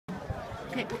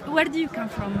Okay, where do you come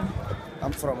from?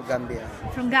 I'm from Gambia.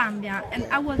 From Gambia. And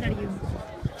how old are you?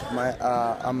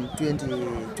 I'm 20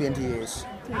 years.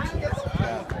 20 years.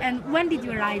 Yeah. And when did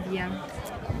you arrive here?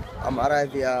 I'm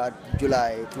arrived here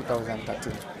July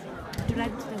 2013. July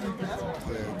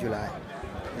 2013. Yeah, July,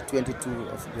 the 22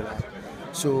 of July.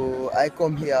 So I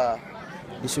come here,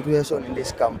 the situation in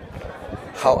this camp,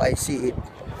 how I see it,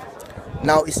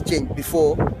 now it's changed.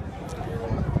 Before,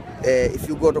 if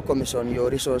you go to commission, your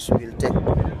resource will take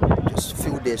just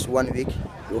few days, 1 week,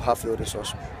 you have your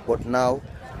resource. But now,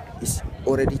 it's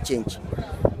already changed.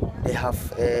 They have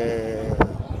a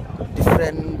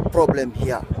different problem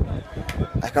here.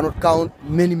 I cannot count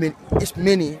many, it's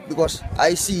many, because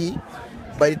I see,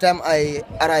 by the time I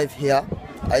arrive here,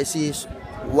 I see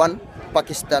one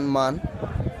Pakistan man,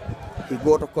 he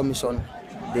go to commission,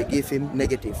 they give him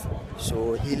negative.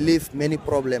 So he leave many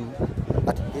problems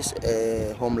at his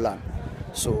homeland.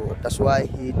 So that's why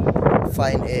he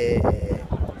find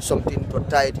something to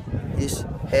tie his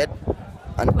head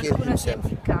and kill himself.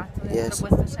 Yes.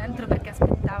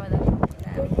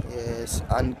 Yes,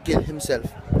 and kill himself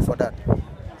for that.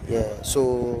 Yeah.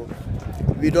 So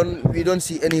we don't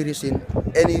see any reason,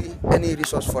 any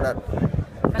resource for that.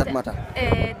 That matter.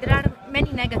 There are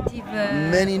many negative.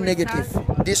 Many negative.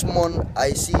 This month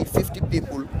I see 50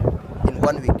 people in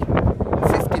 1 week.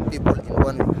 50 people in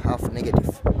 1 week have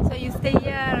negative. So you stay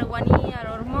here 1 year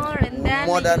or more, and then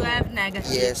you have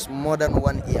negative. Yes, more than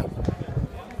 1 year.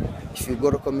 If you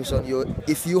go to commission,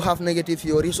 if you have negative,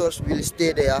 your resource will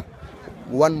stay there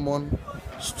 1 month,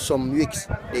 some weeks.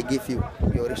 They give you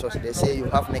your resource. They say you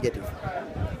have negative.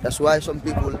 That's why some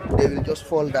people, they will just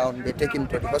fall down. They take him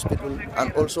to the hospital,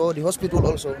 and also the hospital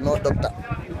also no doctor.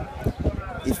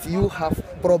 If you have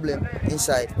problem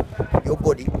inside your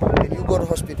body, when you go to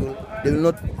hospital, they will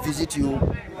not visit you.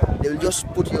 They will just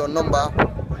put your number.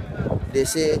 They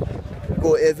say,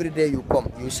 go every day you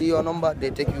come. You see your number,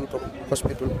 they take you to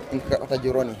hospital in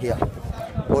Katajuroni here.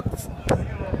 But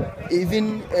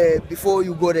even before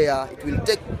you go there, it will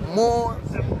take more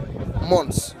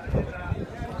months.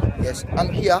 Yes, I'm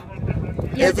here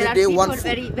every day. One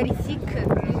food. Very sick.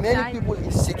 Many people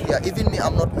is sick here. Even me,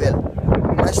 I'm not well.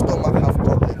 My stomach have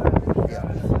problem. Yeah,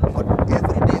 but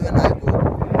every day when I go,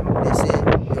 they say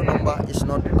your number is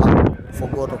not out.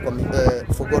 Forgot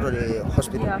to the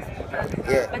hospital.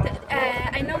 Yeah. But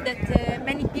I know that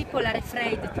many people are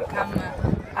afraid to come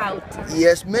out.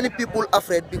 Yes, many people are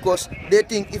afraid because they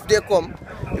think if they come,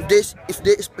 if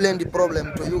they explain the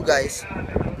problem to you guys,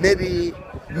 maybe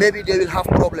they will have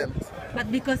problem. But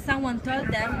because someone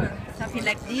told them something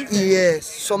like this. Yes,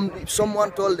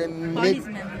 someone told them.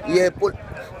 Punishment. Yeah,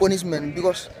 punishment,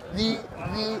 because we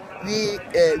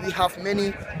have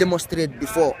many demonstrate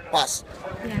before pass.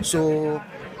 Yeah. So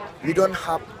we don't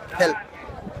have help.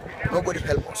 Nobody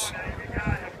help us.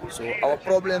 So our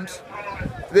problems,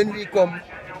 when we come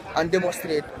and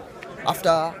demonstrate,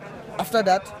 after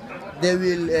that they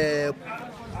will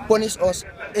punish us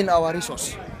in our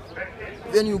resource.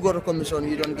 When you go to commission,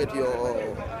 you don't get your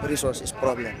resources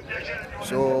problem.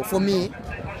 So for me,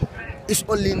 it's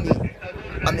only me.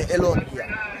 I'm alone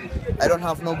here. I don't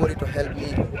have nobody to help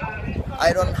me.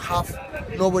 I don't have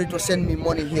nobody to send me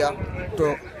money here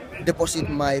to deposit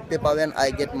my paper when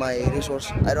I get my resource.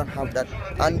 I don't have that.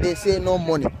 And they say no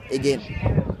money again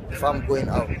if I'm going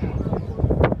out.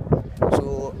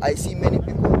 So I see many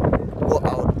people go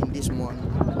out in this month.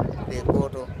 They go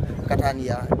to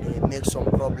Catania, they make some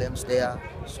problems there.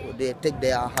 So they take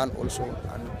their hand also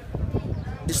and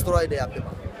destroy their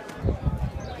paper.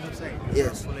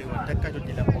 Yes.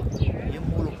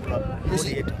 You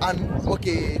see, and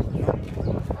okay,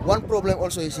 one problem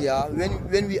also is here.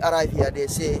 When we arrive here, they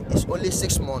say it's only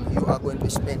 6 months you are going to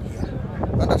spend here.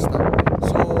 Understand?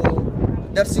 So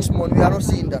that 6 months we are not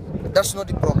seeing that. That's not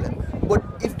the problem. But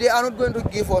if they are not going to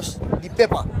give us the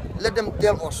paper, let them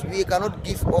tell us. We cannot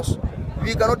give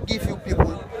you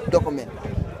people document.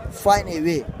 Find a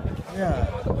way.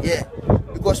 Yeah.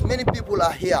 Because many people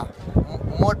are here.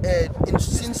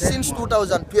 Since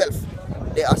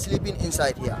 2012, they are sleeping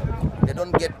inside here. They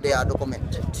don't get their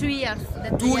document. 2 years.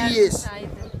 2 years.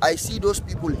 I see those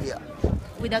people here.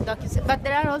 Without documents. But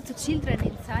there are also children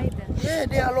inside. Yeah,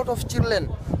 there are a lot of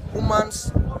children. Women.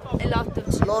 A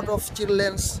lot of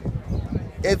children.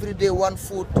 Every day one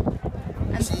food.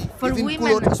 And see, for even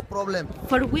women, is problem.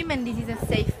 For women, this is a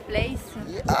safe place.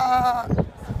 Yeah,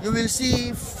 you will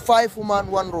see 5 women,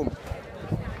 1 room.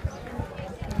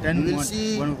 10 you will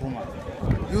see 1 room.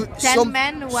 10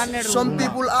 men, 1 room. Some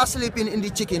people are sleeping in the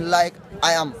chicken like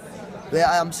I am, where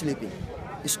I am sleeping.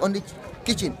 It's on the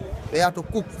kitchen. We have to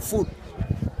cook food.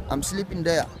 I'm sleeping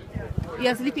there. You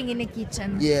are sleeping in a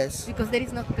kitchen? Yes. Because there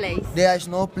is no place. There is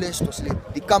no place to sleep.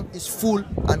 The camp is full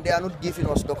and they are not giving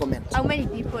us documents. How many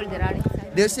people there are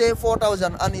inside? They say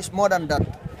 4,000 and it's more than that.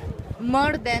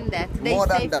 More than that. They More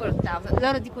say than that. 4,000.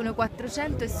 Loro dicono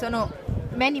 400 e sono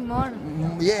many more.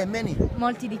 Yeah, many.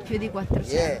 Molti di più di 400.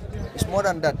 Yeah, it's more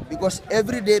than that because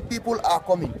every day people are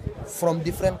coming from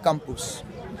different campus,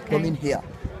 coming here.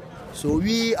 So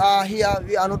we are here,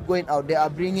 we are not going out. They are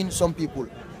bringing some people.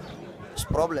 It's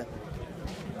a problem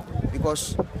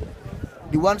because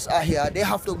the ones are here, they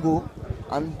have to go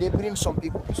and they bring some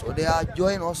people. So they are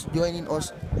joining us.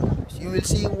 You will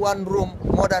see one room,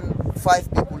 more than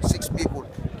 5 people, 6 people,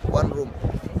 one room.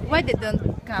 Why they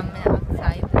don't come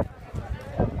outside?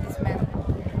 This man.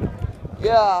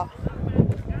 Yeah.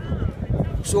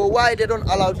 So why they don't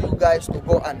allow you guys to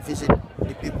go and visit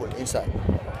the people inside?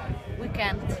 We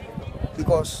can't.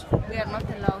 Because We are not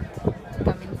allowed to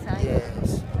come inside.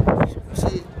 yes.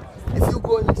 See, if you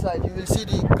go inside, you will see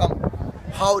the camp,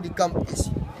 how the camp is.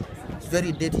 It's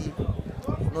very dirty,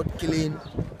 not clean.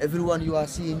 Everyone you are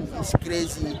seeing is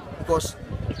crazy because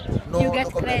no You get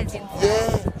documents. crazy inside.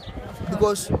 Yeah,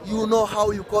 because you know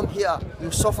how you come here, you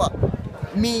suffer.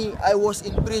 Me, I was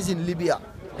in prison, Libya.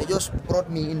 They just brought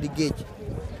me in the gate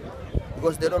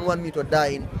because they don't want me to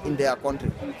die in their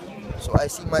country. So I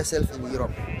see myself in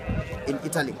Europe, in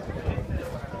Italy.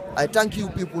 I thank you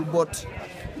people, but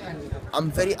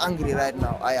I'm very angry right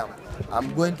now.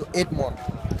 I'm going to 8 months.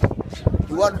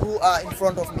 The one who are in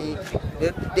front of me,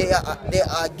 they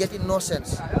are getting no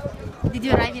sense. Did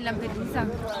you arrive in Lampedusa?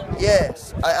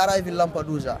 Yes, I arrived in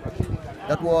Lampedusa.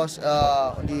 That was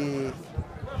on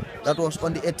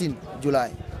the 18th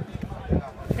July.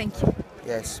 Thank you.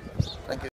 Yes, thank you.